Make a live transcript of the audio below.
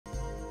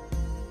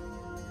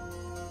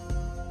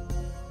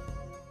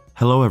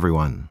Hello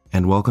everyone,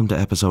 and welcome to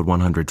episode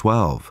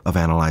 112 of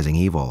Analyzing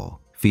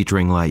Evil,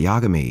 featuring Light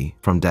Yagami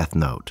from Death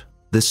Note.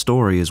 This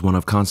story is one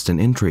of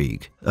constant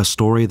intrigue, a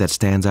story that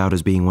stands out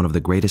as being one of the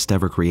greatest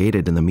ever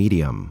created in the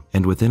medium,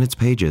 and within its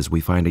pages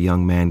we find a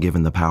young man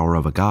given the power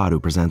of a god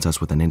who presents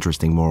us with an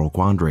interesting moral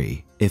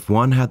quandary. If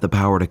one had the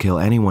power to kill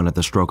anyone at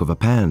the stroke of a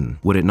pen,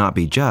 would it not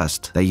be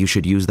just that you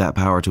should use that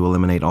power to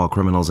eliminate all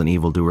criminals and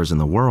evildoers in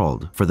the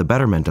world for the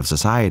betterment of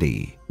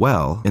society?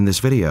 Well, in this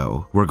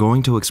video, we're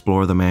going to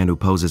explore the man who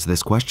poses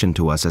this question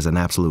to us as an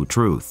absolute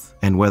truth,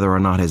 and whether or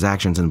not his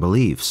actions and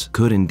beliefs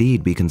could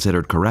indeed be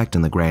considered correct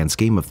in the grand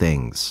scheme of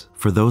things.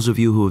 For those of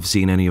you who have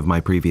seen any of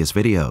my previous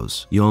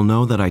videos, you'll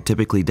know that I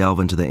typically delve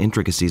into the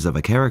intricacies of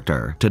a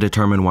character to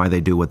determine why they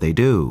do what they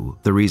do,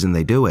 the reason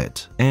they do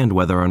it, and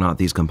whether or not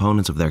these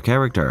components of their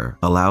character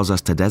allows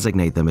us to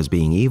designate them as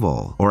being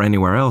evil or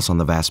anywhere else on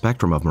the vast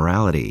spectrum of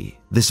morality.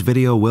 This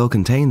video will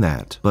contain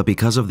that, but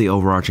because of the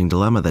overarching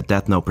dilemma that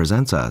Death Note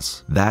presents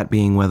us, that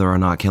being whether or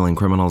not killing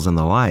criminals and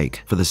the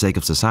like for the sake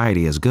of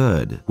society is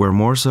good, we're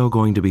more so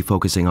going to be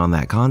focusing on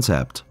that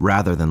concept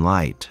rather than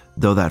Light.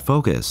 Though that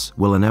focus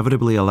will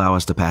inevitably allow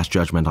us to pass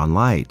judgment on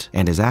Light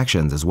and his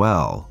actions as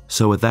well.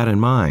 So with that in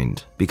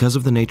mind, because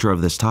of the nature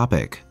of this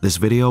topic, this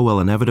video will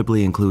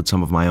inevitably include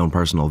some of my own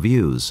personal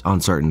views on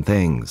certain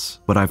things,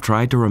 but I've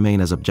tried to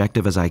remain as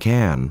objective as I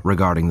can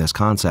regarding this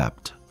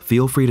concept.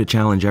 Feel free to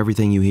challenge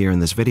everything you hear in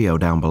this video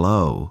down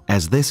below,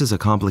 as this is a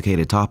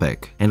complicated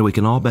topic, and we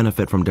can all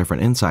benefit from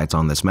different insights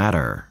on this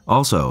matter.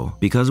 Also,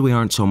 because we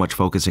aren't so much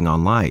focusing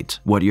on Light,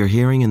 what you're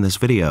hearing in this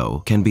video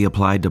can be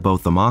applied to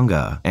both the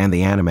manga and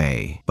the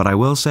anime. But I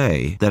will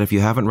say that if you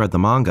haven't read the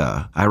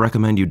manga, I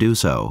recommend you do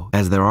so,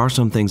 as there are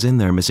some things in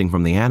there missing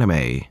from the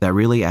anime that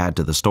really add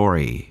to the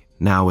story.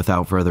 Now,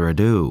 without further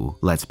ado,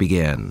 let's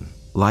begin.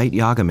 Light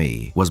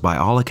Yagami was by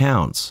all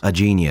accounts a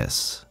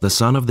genius. The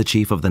son of the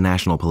chief of the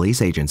National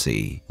Police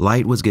Agency,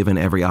 Light was given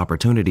every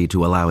opportunity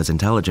to allow his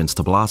intelligence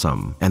to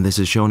blossom, and this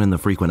is shown in the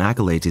frequent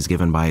accolades he's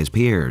given by his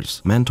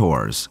peers,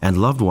 mentors, and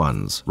loved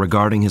ones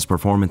regarding his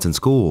performance in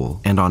school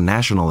and on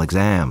national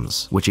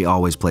exams, which he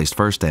always placed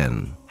first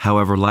in.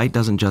 However, Light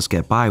doesn't just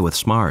get by with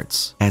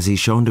smarts, as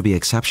he's shown to be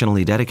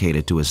exceptionally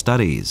dedicated to his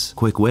studies,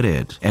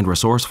 quick-witted, and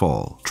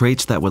resourceful,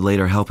 traits that would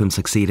later help him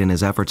succeed in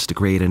his efforts to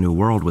create a new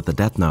world with the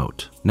Death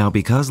Note. Now,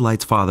 because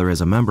Light's father is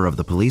a member of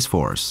the police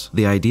force,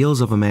 the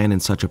ideals of a man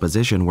in such a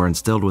position were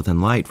instilled within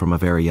Light from a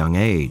very young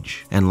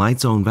age, and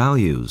Light's own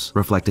values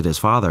reflected his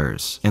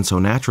father's, and so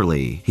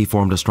naturally, he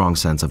formed a strong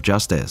sense of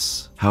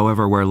justice.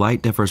 However, where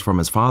Light differs from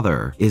his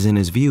father is in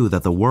his view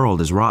that the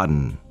world is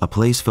rotten, a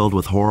place filled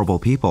with horrible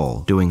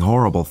people doing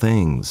horrible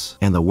things,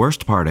 and the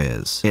worst part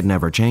is, it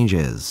never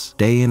changes.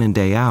 Day in and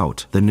day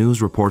out, the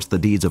news reports the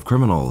deeds of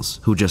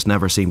criminals who just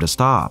never seem to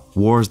stop,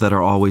 wars that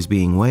are always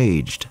being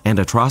waged, and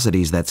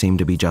atrocities that seem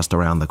to be just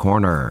around the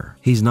corner.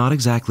 He's not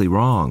exactly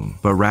wrong,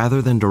 but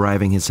rather than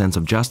deriving his sense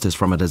of justice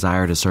from a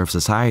desire to serve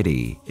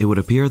society, it would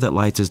appear that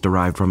Light's is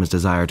derived from his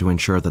desire to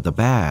ensure that the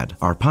bad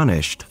are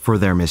punished for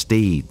their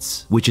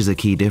misdeeds, which is a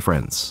key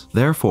difference.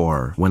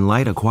 Therefore, when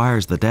Light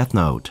acquires the Death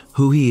Note,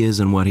 who he is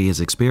and what he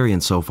has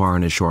experienced so far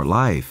in his short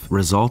life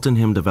result in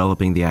him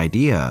developing the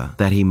idea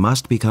that he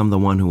must become the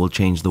one who will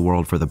change the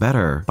world for the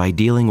better by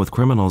dealing with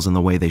criminals in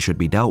the way they should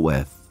be dealt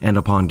with. And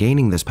upon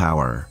gaining this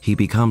power, he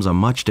becomes a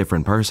much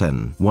different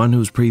person, one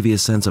whose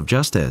previous sense of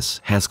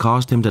justice has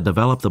caused him to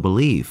develop the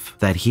belief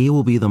that he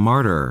will be the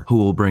martyr who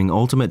will bring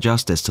ultimate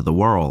justice to the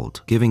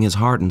world, giving his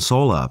heart and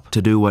soul up to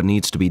do what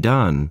needs to be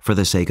done for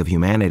the sake of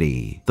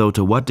humanity. Though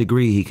to what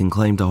degree he can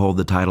claim to hold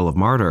the title of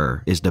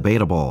martyr is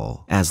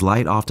debatable, as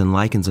Light often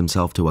likens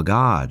himself to a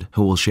god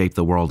who will shape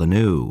the world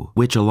anew,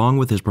 which along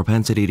with his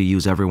propensity to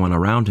use everyone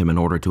around him in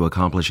order to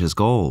accomplish his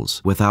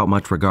goals without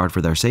much regard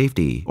for their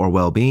safety or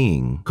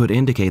well-being, could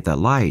indicate that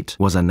Light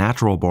was a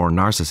natural-born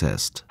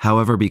narcissist.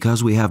 However,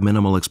 because we have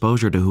minimal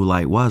exposure to who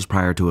Light was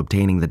prior to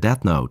obtaining the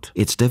Death Note,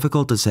 it's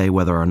difficult to say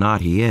whether or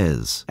not he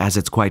is, as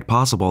it's quite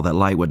possible that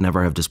Light would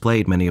never have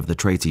displayed many of the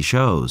traits he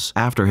shows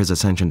after his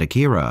ascension to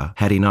Kira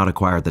had he not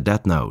acquired the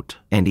Death Note.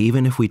 And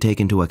even if we take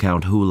into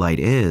account who Light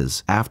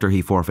is after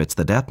he forfeits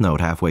the Death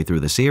Note halfway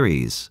through the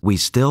series, we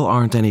still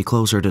aren't any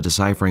closer to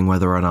deciphering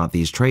whether or not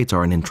these traits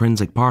are an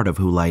intrinsic part of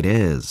who Light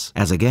is,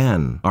 as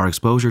again, our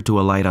exposure to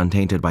a Light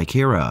untainted by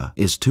Kira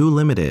is too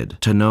limited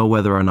to know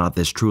whether or not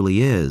this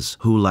truly is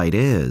who Light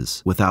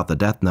is without the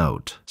Death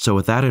Note. So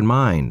with that in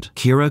mind,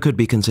 Kira could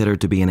be considered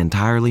to be an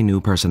entirely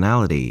new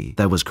personality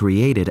that was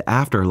created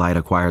after Light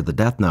acquired the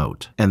Death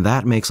Note, and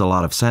that makes a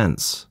lot of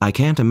sense. I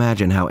can't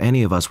imagine how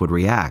any of us would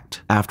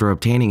react after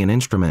obtaining an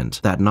instrument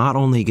that not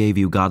only gave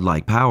you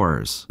godlike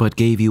powers, but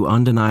gave you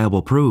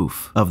undeniable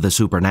proof of the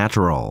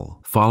supernatural.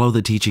 Follow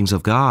the teachings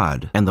of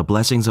God, and the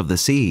blessings of the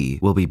sea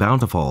will be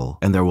bountiful,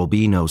 and there will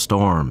be no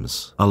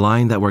storms. A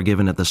line that we're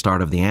given at the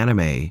start of the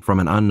anime from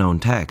an unknown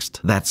text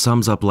that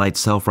sums up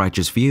Light's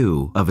self-righteous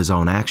view of his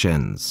own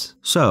actions.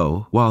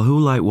 So, while who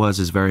Light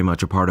was is very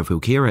much a part of who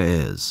Kira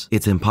is,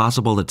 it's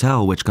impossible to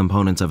tell which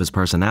components of his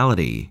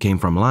personality came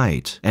from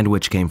Light and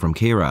which came from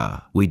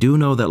Kira. We do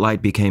know that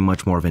Light became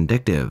much more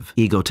vindictive,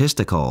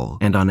 egotistical,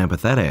 and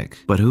unempathetic,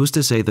 but who's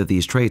to say that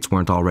these traits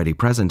weren't already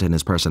present in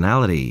his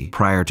personality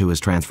prior to his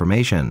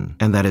transformation,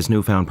 and that his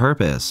newfound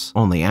purpose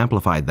only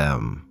amplified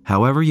them?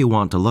 However you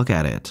want to look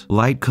at it,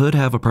 Light could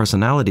have a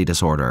personality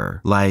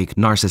disorder, like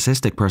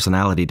narcissistic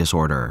personality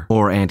disorder,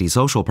 or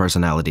antisocial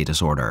personality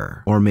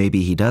disorder, or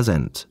maybe he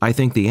doesn't. I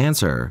think the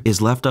answer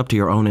is left up to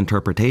your own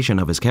interpretation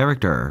of his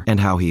character and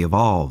how he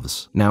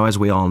evolves. Now, as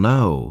we all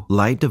know,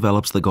 Light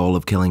develops the goal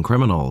of killing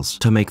criminals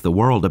to make the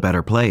world a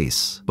better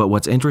place. But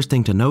what's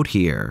interesting to note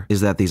here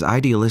is that these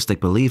idealistic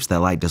beliefs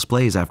that Light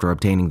displays after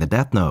obtaining the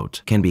Death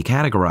Note can be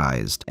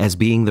categorized as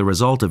being the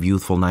result of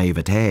youthful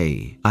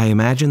naivete. I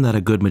imagine that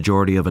a good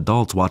majority of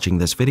adults watching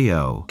this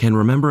video can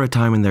remember a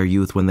time in their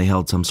youth when they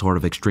held some sort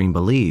of extreme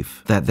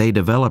belief that they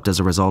developed as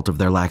a result of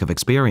their lack of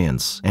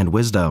experience and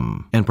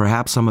wisdom. And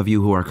perhaps some of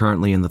you who are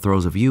currently in the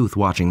throes of youth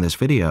watching this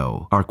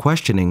video are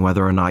questioning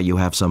whether or not you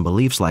have some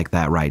beliefs like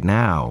that right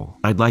now.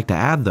 I'd like to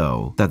add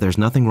though that there's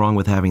nothing wrong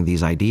with having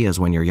these ideas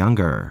when you're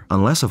younger,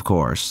 unless of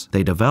course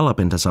they develop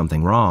into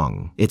something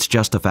wrong. It's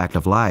just a fact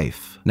of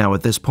life. Now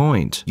at this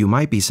point, you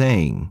might be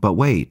saying, but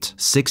wait,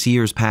 6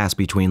 years passed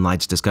between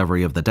Light's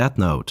discovery of the Death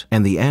Note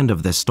and the end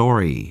of this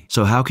story,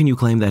 so how can you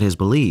claim that his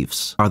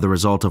beliefs are the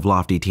result of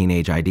lofty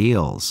teenage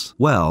ideals?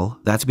 Well,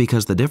 that's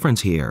because the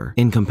difference here,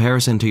 in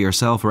comparison to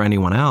yourself or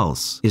anyone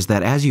else, is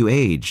that as you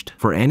aged,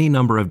 for any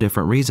number of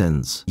different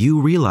reasons,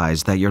 you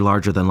realized that your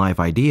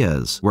larger-than-life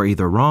ideas were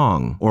either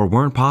wrong or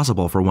weren't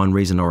possible for one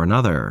reason or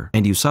another,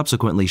 and you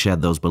subsequently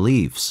shed those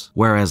beliefs,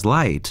 whereas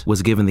Light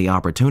was given the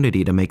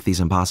opportunity to make these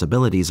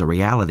impossibilities a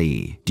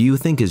reality. Do you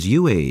think as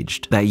you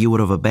aged that you would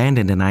have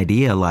abandoned an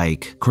idea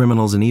like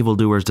criminals and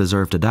evildoers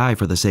deserve to die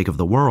for the sake of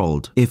the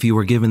world if you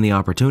were given the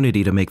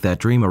opportunity to make that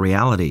dream a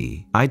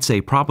reality? I'd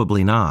say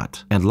probably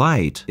not, and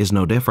Light is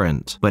no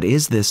different. But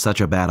is this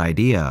such a bad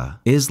idea?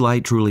 Is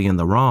Light truly in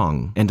the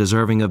wrong and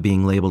deserving of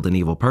being labeled an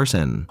evil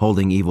person,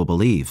 holding evil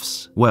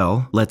beliefs?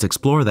 Well, let's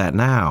explore that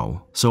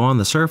now. So on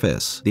the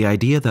surface, the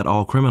idea that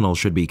all criminals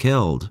should be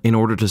killed in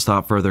order to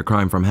stop further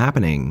crime from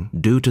happening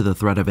due to the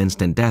threat of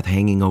instant death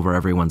hanging over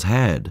everyone's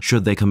head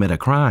should they commit a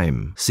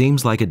crime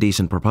seems like a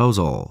decent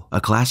proposal,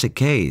 a classic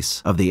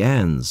case of the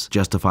ends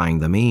justifying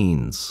the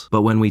means.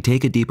 But when we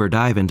take a deeper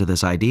dive into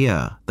this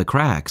idea, the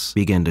cracks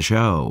begin to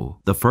show.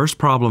 The first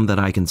problem that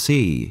I can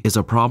see is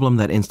a problem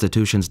that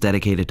institutions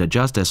dedicated to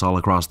justice all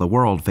across the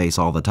world face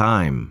all the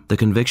time: the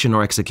conviction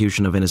or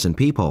execution of innocent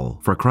people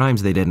for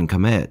crimes they didn't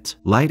commit.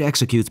 Light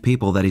executes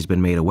people that he's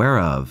been made aware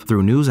of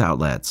through news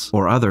outlets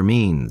or other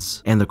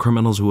means, and the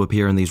criminals who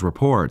appear in these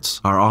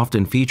reports are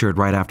often featured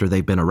right after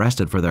they've been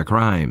arrested for their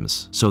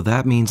crimes. So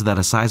that means that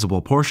a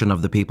sizable portion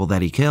of the people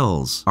that he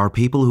kills are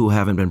people who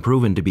haven't been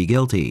proven to be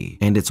guilty,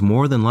 and it's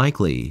more than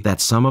likely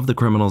that some of the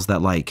criminals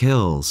that Light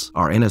kills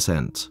are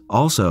innocent.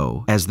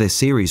 Also, as this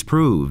series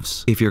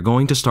proves, if you're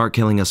going to start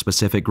killing a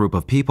specific group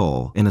of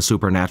people in a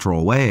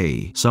supernatural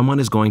way, someone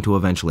is going to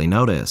eventually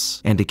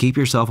notice, and to keep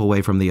yourself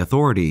away from the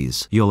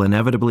authorities, you'll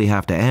inevitably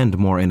have to end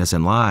more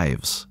innocent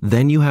lives.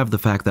 Then you have the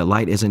fact that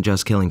Light isn't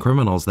just killing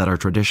criminals that are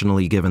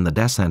traditionally given the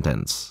death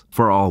sentence.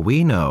 For all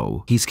we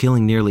know, he's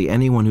killing nearly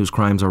anyone whose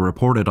crimes are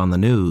reported on the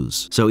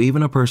news, so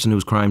even a person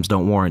whose crimes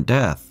don't warrant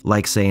death,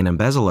 like say an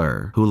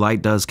embezzler, who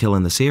Light does kill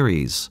in the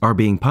series, are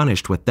being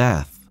punished with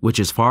death, which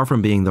is far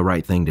from being the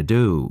right thing to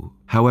do.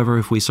 However,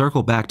 if we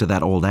circle back to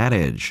that old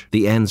adage,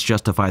 the ends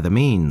justify the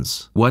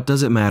means, what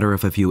does it matter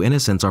if a few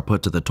innocents are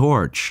put to the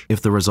torch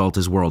if the result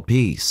is world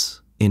peace?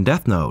 In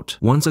Death Note,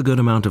 once a good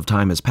amount of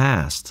time has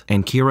passed,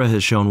 and Kira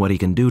has shown what he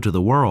can do to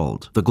the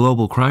world, the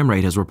global crime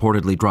rate has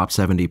reportedly dropped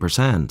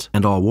 70%,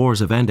 and all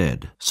wars have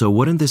ended. So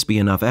wouldn't this be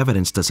enough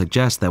evidence to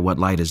suggest that what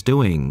Light is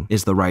doing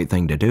is the right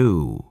thing to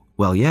do?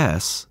 Well,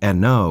 yes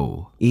and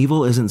no.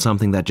 Evil isn't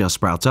something that just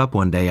sprouts up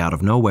one day out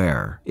of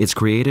nowhere. It's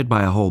created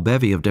by a whole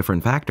bevy of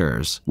different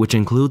factors, which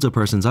includes a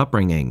person's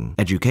upbringing,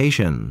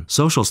 education,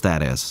 social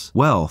status,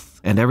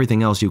 wealth, and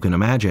everything else you can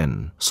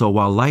imagine. So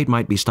while Light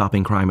might be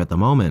stopping crime at the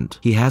moment,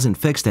 he hasn't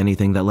fixed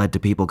anything that led to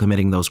people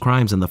committing those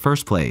crimes in the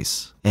first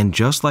place. And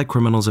just like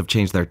criminals have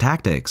changed their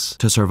tactics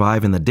to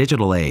survive in the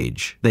digital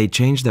age, they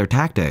changed their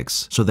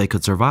tactics so they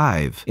could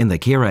survive in the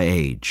Kira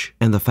age.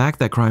 And the fact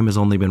that crime has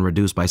only been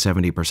reduced by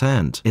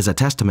 70% is a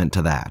testament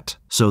to that.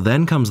 So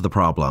then comes the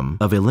problem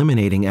of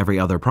eliminating every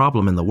other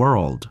problem in the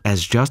world,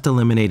 as just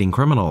eliminating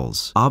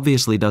criminals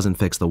obviously doesn't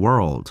fix the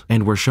world,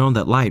 and we're shown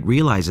that Light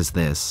realizes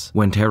this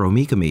when Taro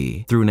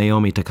Mikami, through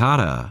Naomi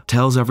Takada,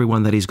 tells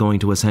everyone that he's going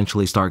to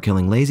essentially start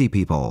killing lazy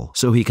people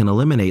so he can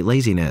eliminate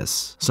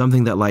laziness,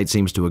 something that Light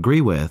seems to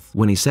agree with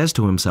when he says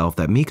to himself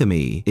that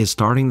Mikami is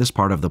starting this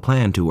part of the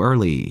plan too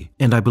early.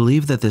 And I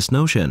believe that this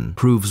notion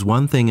proves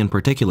one thing in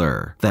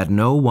particular, that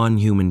no one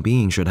human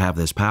being should have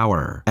this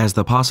power, as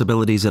the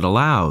possibilities it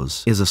allows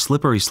is a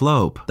slippery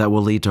slope that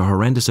will lead to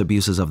horrendous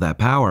abuses of that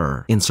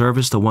power in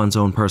service to one's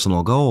own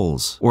personal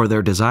goals or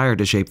their desire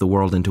to shape the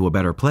world into a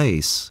better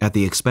place at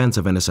the expense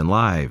of innocent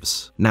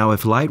lives. Now,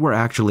 if Light were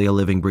actually a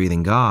living,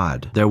 breathing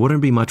god, there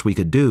wouldn't be much we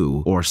could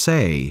do or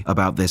say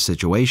about this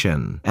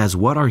situation, as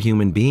what are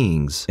human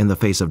beings in the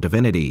face of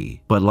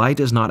divinity? But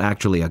Light is not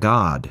actually a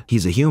god,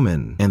 he's a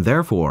human, and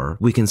therefore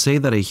we can say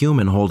that a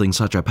human holding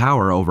such a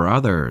power over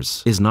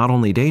others is not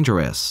only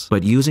dangerous,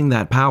 but using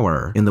that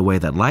power in the way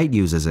that Light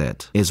uses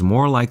it is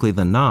more likely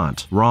than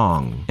not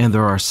wrong. And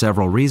there are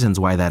several reasons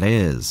why that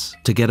is.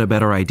 To get a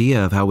better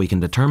idea of how we can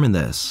determine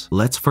this,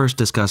 let's first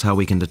discuss how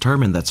we can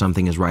determine that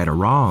something is right or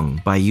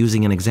wrong by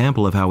using an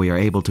example of how we are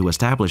able to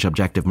establish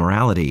objective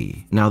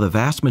morality. Now, the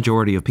vast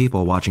majority of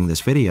people watching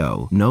this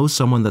video knows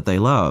someone that they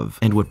love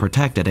and would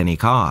protect at any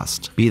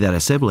cost, be that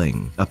a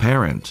sibling, a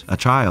parent, a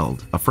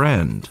child, a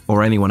friend,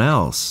 or anyone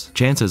else.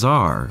 Chances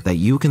are that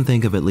you can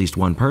think of at least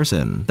one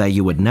person that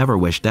you would never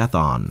wish death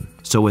on.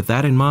 So with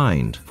that in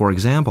mind, for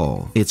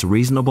example, it's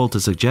reasonable to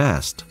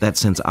suggest that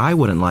since I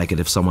wouldn't like it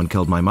if someone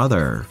killed my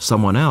mother,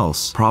 someone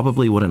else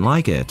probably wouldn't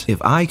like it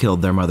if I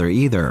killed their mother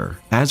either.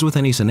 As with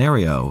any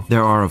scenario,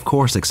 there are of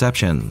course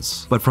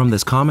exceptions, but from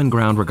this common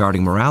ground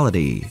regarding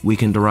morality, we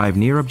can derive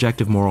near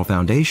objective moral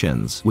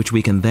foundations, which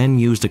we can then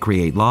use to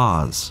create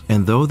laws.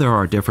 And though there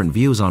are different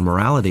views on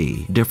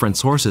morality, different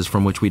sources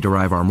from which we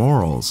derive our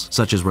morals,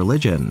 such as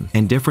religion,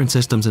 and different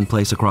systems in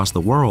place across the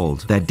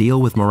world that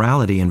deal with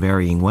morality in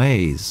varying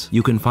ways,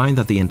 you can find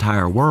that the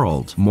entire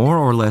world more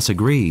or less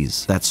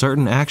agrees that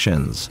certain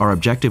actions are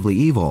objectively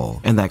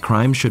evil and that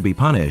crimes should be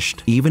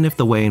punished, even if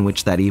the way in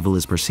which that evil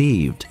is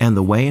perceived and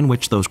the way in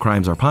which those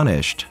crimes are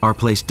punished are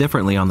placed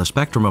differently on the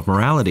spectrum of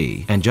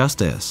morality and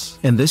justice.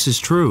 And this is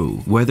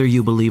true whether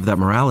you believe that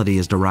morality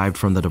is derived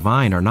from the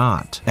divine or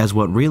not, as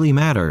what really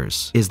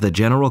matters is the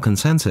general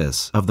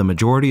consensus of the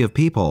majority of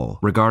people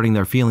regarding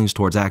their feelings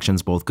towards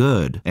actions both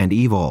good and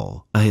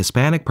evil. A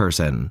Hispanic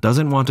person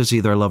doesn't want to see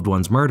their loved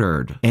ones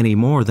murdered any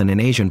more than an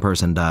Asian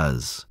person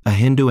does. A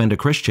Hindu and a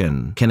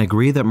Christian can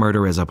agree that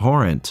murder is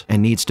abhorrent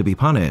and needs to be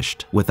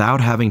punished without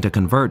having to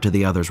convert to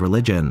the other's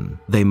religion.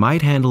 They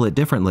might handle it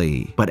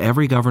differently, but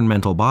every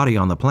governmental body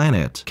on the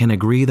planet can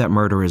agree that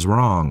murder is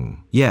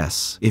wrong.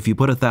 Yes, if you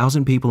put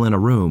 1,000 people in a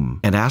room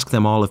and ask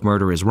them all if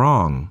murder is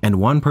wrong, and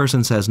one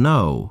person says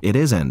no, it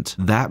isn't,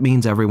 that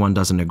means everyone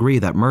doesn't agree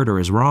that murder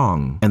is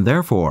wrong, and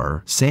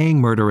therefore, saying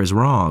murder is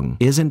wrong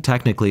isn't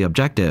technically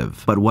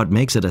objective, but what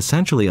makes it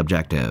essentially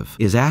objective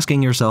is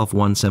asking yourself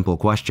one simple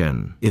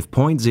question. If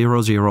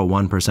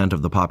 0.001%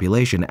 of the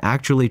population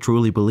actually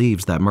truly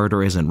believes that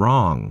murder isn't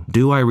wrong,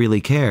 do I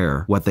really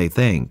care what they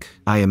think?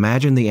 I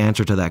imagine the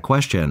answer to that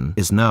question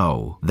is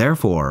no.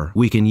 Therefore,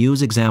 we can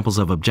use examples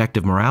of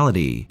objective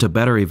morality to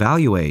better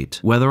evaluate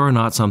whether or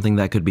not something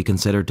that could be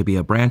considered to be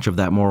a branch of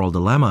that moral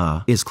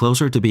dilemma is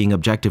closer to being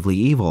objectively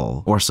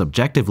evil or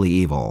subjectively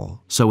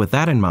evil. So with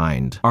that in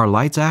mind, are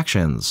Light's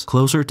actions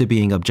closer to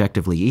being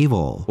objectively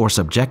evil or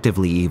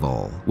subjectively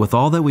evil? With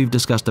all that we've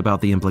discussed about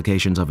the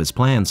implications of his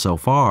plans so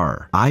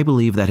far, I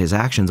believe that his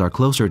actions are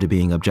closer to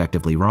being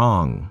objectively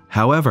wrong.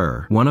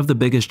 However, one of the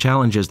biggest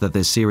challenges that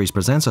this series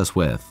presents us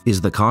with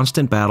is the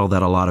constant battle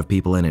that a lot of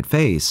people in it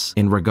face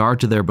in regard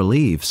to their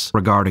beliefs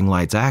regarding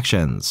Light's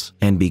actions.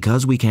 And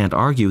because we can't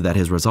argue that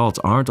his results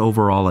aren't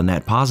overall a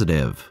net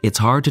positive, it's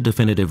hard to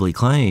definitively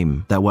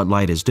claim that what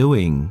Light is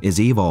doing is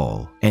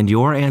evil. And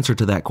your answer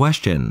to that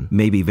question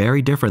may be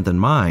very different than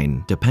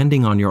mine,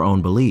 depending on your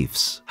own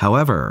beliefs.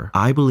 However,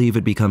 I believe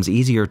it becomes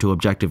easier to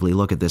objectively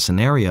look at this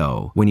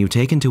scenario when you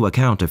take into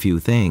account a few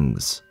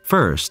things.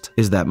 First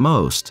is that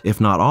most,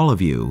 if not all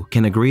of you,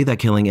 can agree that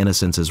killing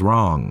innocents is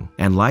wrong,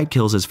 and Light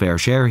kills his fair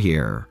share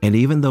here. And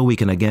even though we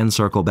can again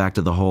circle back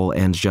to the whole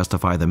ends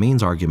justify the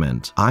means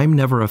argument, I'm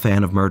never a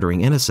fan of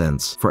murdering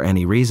innocents for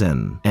any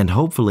reason, and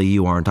hopefully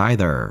you aren't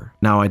either.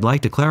 Now, I'd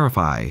like to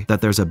clarify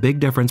that there's a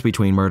big difference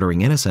between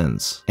murdering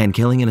innocents and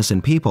killing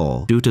innocent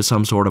people due to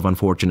some sort of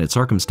unfortunate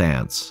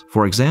circumstance.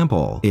 For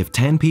example, if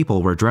 10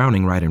 people were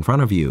drowning right in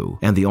front of you,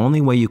 and the only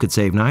way you could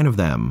save 9 of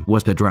them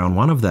was to drown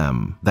one of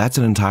them, that's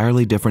an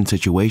entirely different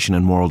situation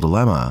and moral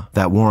dilemma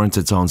that warrants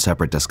its own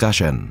separate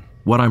discussion.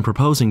 What I'm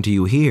proposing to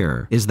you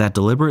here is that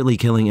deliberately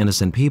killing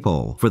innocent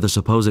people for the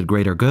supposed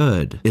greater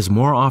good is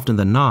more often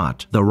than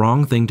not the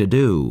wrong thing to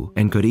do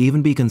and could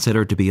even be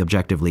considered to be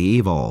objectively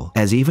evil,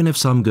 as even if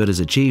some good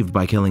is achieved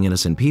by killing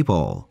innocent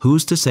people,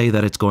 who's to say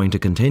that it's going to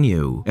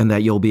continue and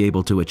that you'll be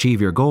able to achieve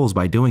your goals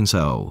by doing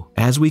so?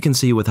 As we can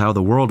see with how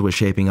the world was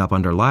shaping up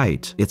under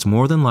Light, it's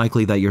more than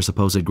likely that your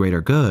supposed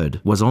greater good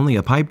was only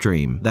a pipe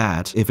dream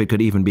that, if it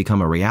could even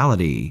become a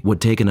reality, would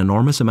take an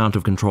enormous amount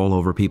of control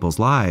over people's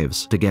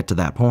lives to get to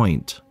that point.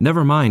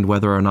 Never mind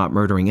whether or not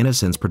murdering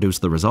innocents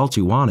produced the results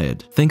you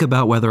wanted. Think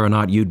about whether or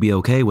not you'd be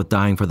okay with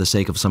dying for the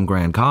sake of some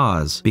grand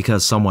cause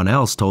because someone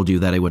else told you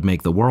that it would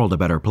make the world a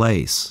better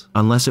place.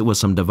 Unless it was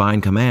some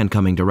divine command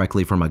coming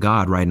directly from a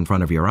god right in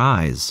front of your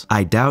eyes,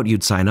 I doubt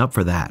you'd sign up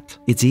for that.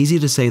 It's easy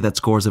to say that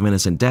scores of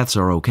innocent deaths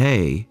are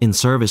okay in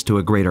service to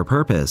a greater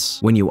purpose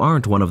when you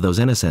aren't one of those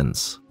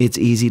innocents. It's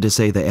easy to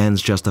say the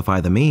ends justify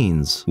the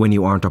means when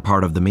you aren't a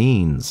part of the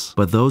means.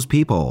 But those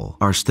people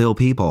are still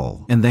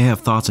people, and they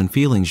have thoughts and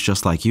feelings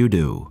just like you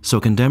do. So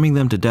condemning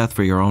them to death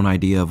for your own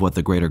idea of what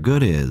the greater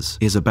good is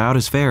about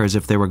as fair as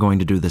if they were going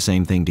to do the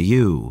same thing to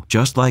you.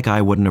 Just like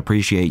I wouldn't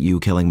appreciate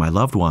you killing my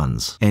loved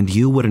ones, and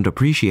you wouldn't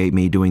appreciate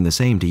me doing the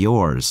same to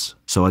yours.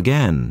 So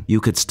again, you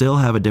could still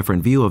have a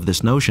different view of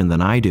this notion than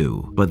I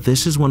do, but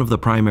this is one of the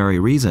primary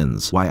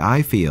reasons why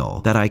I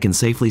feel that I can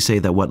safely say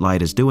that what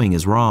Light is doing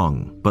is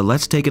wrong. But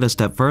let's take it a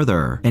step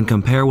further and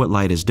compare what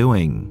Light is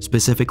doing,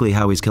 specifically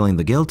how he's killing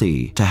the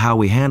guilty, to how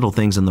we handle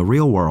things in the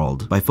real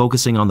world by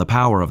focusing on the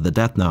power of the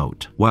Death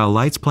Note. While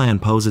Light's plan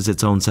poses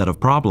its own set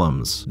of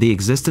problems, the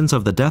existence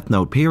of the Death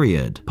Note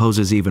period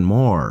poses even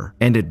more,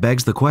 and it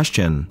begs the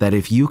question that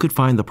if you could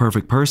find the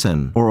perfect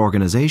person or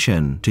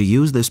organization to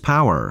use this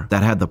power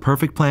that had the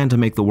perfect plan to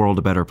make the world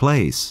a better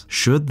place,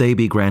 should they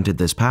be granted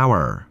this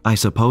power? I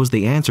suppose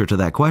the answer to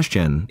that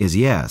question is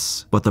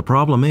yes, but the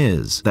problem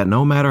is that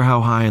no matter how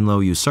high and low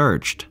you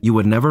searched, you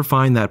would never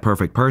find that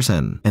perfect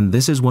person, and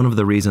this is one of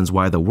the reasons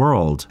why the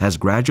world has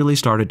gradually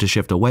started to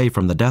shift away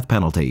from the death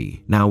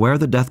penalty. Now, where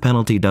the death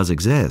penalty does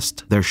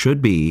exist, there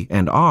should be,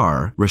 and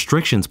are,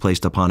 restrictions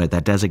placed upon it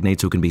that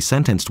designates who can be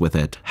sentenced with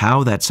it,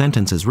 how that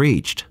sentence is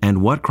reached,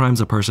 and what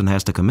crimes a person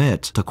has to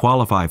commit to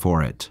qualify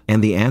for it.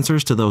 And the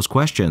answers to those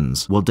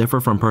questions will differ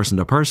from person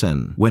to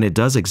person. When it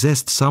does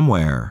exist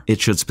somewhere,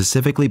 it should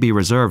specifically be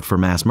reserved for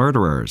mass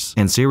murderers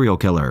and serial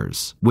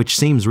killers, which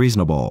seems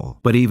reasonable.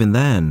 But even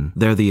then,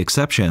 they're the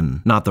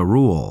exception, not the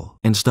rule.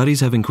 And studies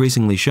have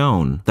increasingly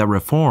shown that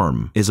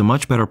reform is a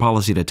much better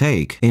policy to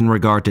take in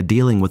regard to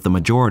dealing with the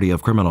majority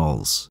of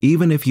criminals.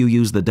 Even if you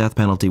use the death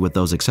penalty with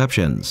those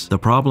exceptions, the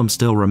problem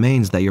still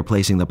remains that you're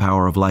placing the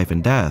power of life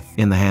and death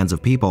in the hands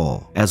of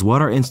people. As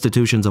what are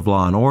institutions of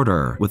law and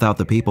order without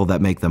the people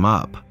that make them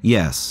up?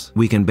 Yes,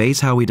 we can base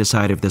how we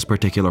decide if this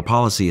particular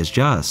policy is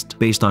just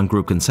based on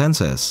group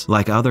consensus,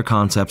 like other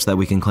concepts that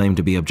we can claim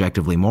to be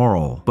objectively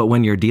moral. But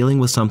when you're dealing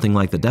with something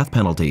like the death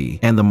penalty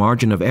and the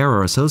margin of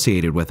error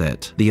associated with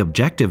it, the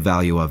objective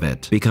value of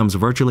it becomes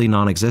virtually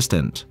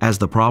non-existent, as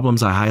the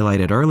problems I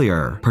highlighted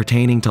earlier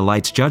pertaining to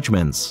Light's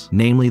judgments,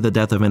 namely the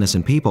death of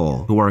innocent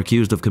people who are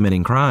accused of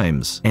committing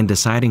crimes, and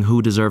deciding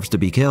who deserves to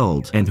be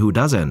killed and who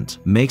doesn't,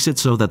 makes it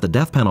so that the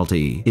death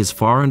penalty is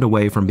far and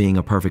away from being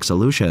a perfect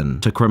solution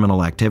to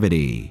criminal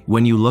activity.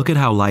 When you look at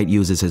how Light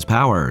uses his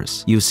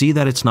powers, you see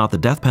that it's not the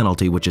death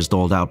penalty which is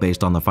doled out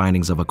based on the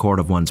findings of a court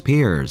of one's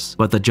peers,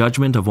 but the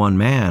judgment of one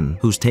man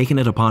who's taken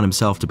it upon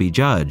himself to be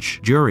judge,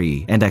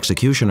 jury, and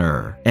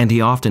executioner. And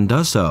he often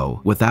does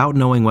so without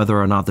knowing whether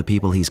or not the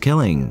people he's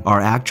killing are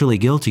actually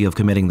guilty of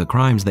committing the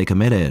crimes they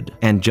committed.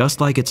 And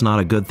just like it's not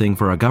a good thing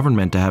for a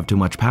government to have too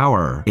much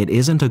power, it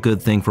isn't a good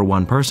thing for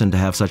one person to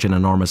have such an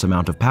enormous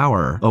amount of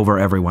power over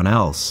everyone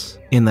else.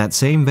 In that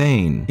same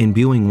vein,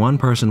 imbuing one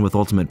person with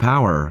ultimate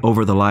power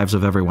over the lives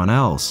of everyone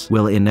else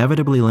will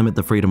inevitably limit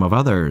the freedom of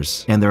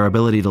others and their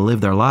ability to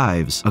live their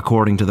lives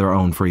according to their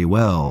own free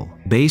will.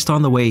 Based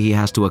on the way he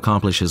has to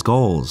accomplish his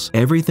goals,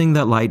 everything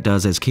that Light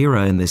does as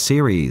Kira in this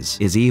series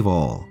is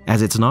evil,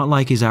 as it's not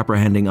like he's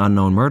apprehending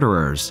unknown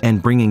murderers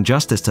and bringing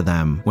justice to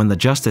them when the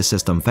justice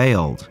system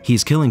failed.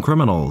 He's killing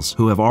criminals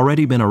who have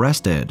already been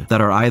arrested,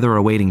 that are either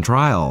awaiting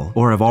trial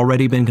or have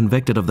already been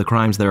convicted of the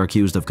crimes they're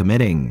accused of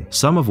committing,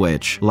 some of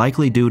which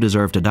likely do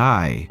deserve to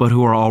die, but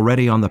who are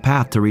already on the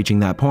path to reaching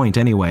that point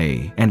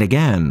anyway. And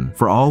again,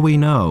 for all we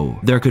know,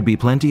 there could be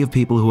plenty of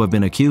people who have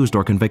been accused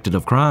or convicted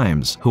of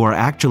crimes who are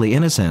actually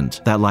innocent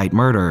that Light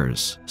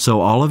murders.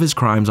 So all of his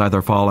crimes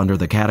either fall under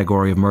the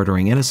category of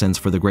murdering innocents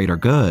for the greater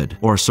good,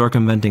 or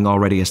circumventing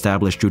already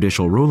established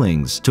judicial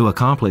rulings to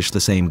accomplish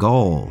the same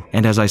goal.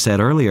 And as I said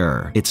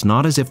earlier, it's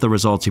not as if the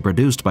results he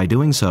produced by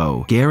doing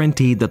so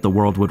guaranteed that the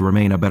world would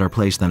remain a better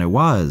place than it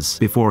was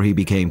before he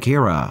became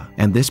Kira.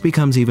 And this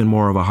becomes even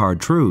more of a hard hard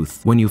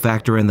truth when you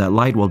factor in that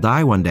Light will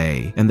die one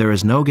day, and there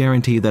is no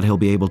guarantee that he'll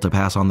be able to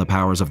pass on the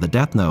powers of the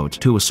Death Note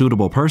to a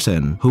suitable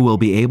person who will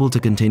be able to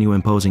continue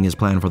imposing his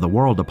plan for the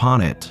world upon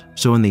it.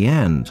 So in the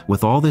end,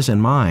 with all this in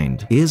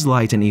mind, is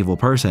Light an evil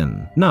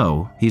person?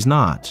 No, he's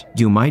not.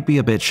 You might be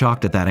a bit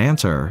shocked at that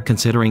answer,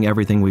 considering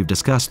everything we've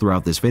discussed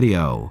throughout this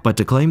video, but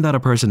to claim that a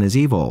person is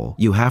evil,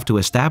 you have to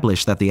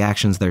establish that the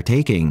actions they're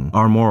taking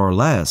are more or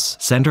less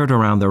centered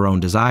around their own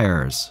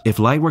desires. If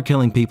Light were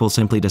killing people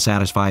simply to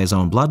satisfy his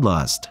own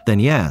bloodlust, then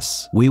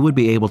yes, we would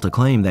be able to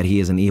claim that he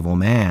is an evil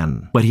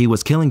man. But he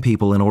was killing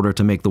people in order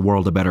to make the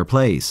world a better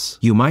place.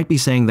 You might be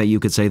saying that you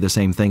could say the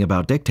same thing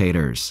about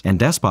dictators and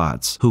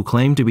despots who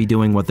claim to be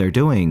doing what they're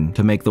doing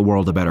to make the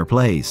world a better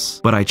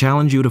place. But I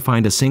challenge you to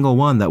find a single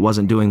one that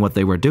wasn't doing what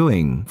they were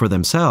doing for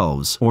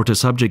themselves or to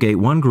subjugate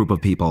one group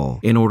of people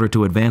in order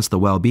to advance the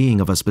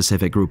well-being of a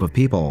specific group of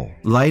people.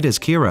 Light as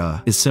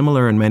Kira is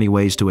similar in many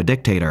ways to a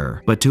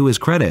dictator, but to his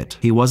credit,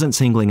 he wasn't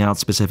singling out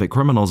specific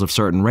criminals of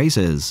certain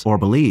races or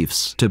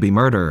beliefs to be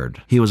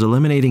murdered. He was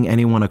eliminating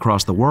anyone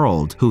across the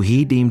world who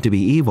he deemed to be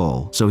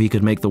evil so he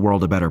could make the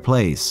world a better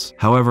place.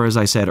 However, as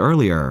I said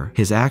earlier,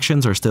 his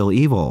actions are still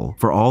evil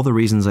for all the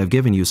reasons I've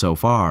given you so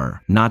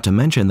far, not to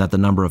mention that the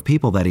number of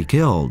people that he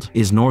killed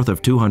is north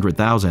of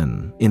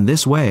 200,000. In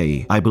this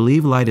way, I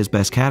believe Light is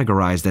best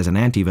categorized as an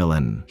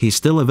anti-villain. He's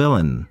still a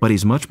villain, but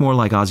he's much more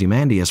like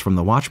Ozymandias from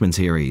the Watchmen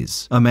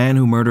series, a man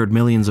who murdered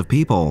millions of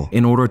people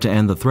in order to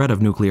end the threat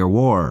of nuclear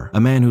war,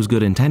 a man whose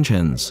good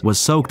intentions was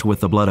soaked with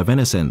the blood of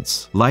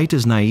innocents. Light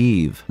is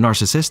naive,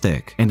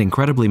 narcissistic, and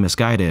incredibly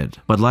misguided,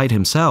 but Light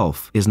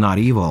himself is not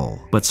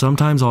evil. But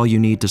sometimes all you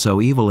need to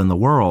sow evil in the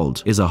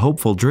world is a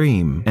hopeful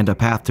dream and a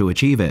path to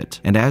achieve it.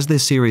 And as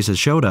this series has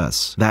showed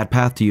us, that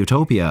path to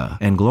utopia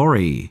and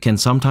glory can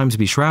sometimes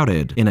be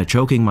shrouded in a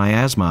choking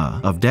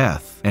miasma of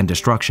death and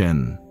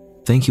destruction.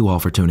 Thank you all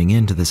for tuning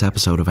in to this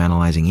episode of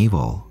Analyzing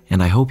Evil,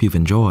 and I hope you've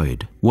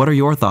enjoyed. What are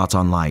your thoughts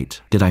on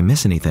Light? Did I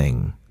miss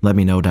anything? Let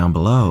me know down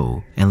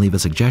below, and leave a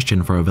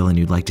suggestion for a villain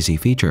you'd like to see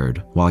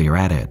featured while you're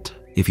at it.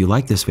 If you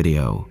like this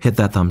video, hit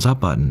that thumbs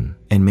up button,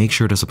 and make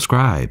sure to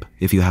subscribe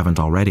if you haven't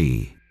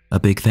already. A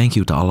big thank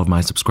you to all of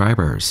my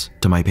subscribers,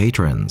 to my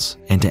patrons,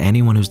 and to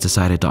anyone who's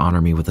decided to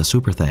honor me with a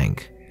super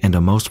thank, and a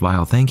most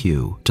vile thank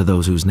you to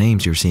those whose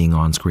names you're seeing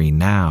on screen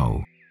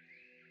now.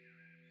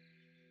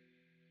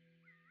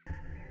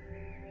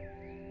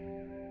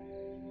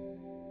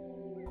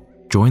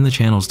 Join the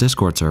channel's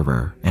Discord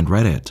server and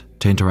Reddit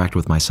to interact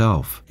with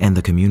myself and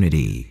the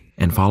community,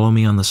 and follow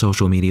me on the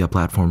social media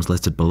platforms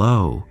listed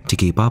below to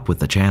keep up with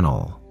the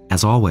channel.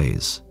 As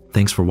always,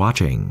 thanks for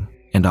watching,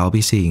 and I'll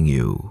be seeing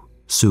you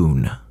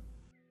soon.